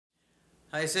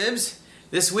Hi Sibs.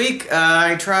 This week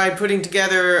I tried putting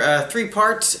together 3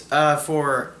 parts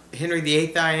for Henry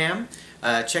VIII I Am.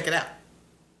 Check it out.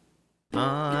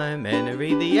 I'm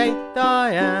Henry VIII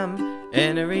I am,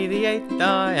 Henry VIII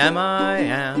I am, I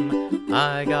am.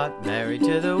 I got married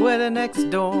to the widow next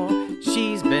door.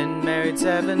 She's been married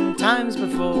 7 times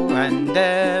before, and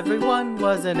everyone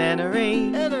was an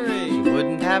Henry. She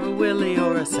wouldn't have a Willie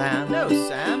or a Sam. No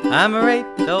Sam. I'm a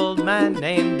 8th old man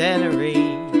named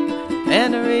Henry.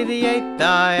 Henry VIII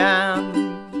I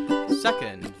am.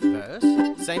 Second verse,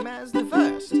 same as the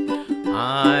first.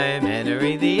 I'm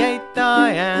Henry VIII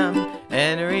I am,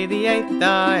 Henry VIII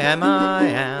I am, I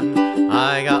am.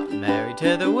 I got married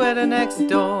to the widow next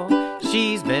door.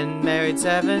 She's been married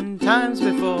 7 times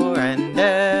before, and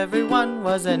everyone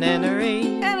was an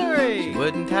Henry. She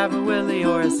wouldn't have a Willie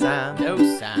or a Sam. No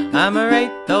Sam. I'm a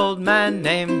 8th old man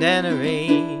named Henry.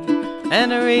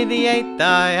 Henry VIII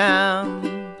I am.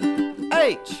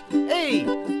 H-E-N-R-Y.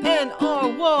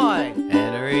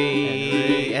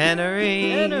 Henry,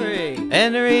 Henry,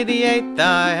 Henry VIII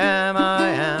I am, I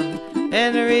am.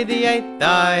 Henry VIII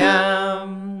I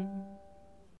am.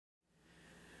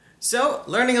 So,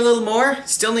 learning a little more.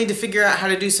 Still need to figure out how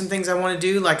to do some things I want to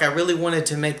do. Like, I really wanted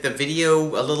to make the video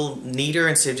a little neater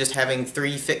instead of just having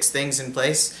 3 fixed things in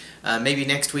place. Maybe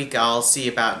next week I'll see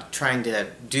about trying to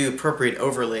do appropriate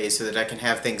overlays so that I can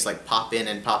have things like pop in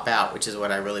and pop out, which is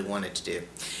what I really wanted to do.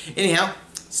 Anyhow,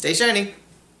 stay shiny.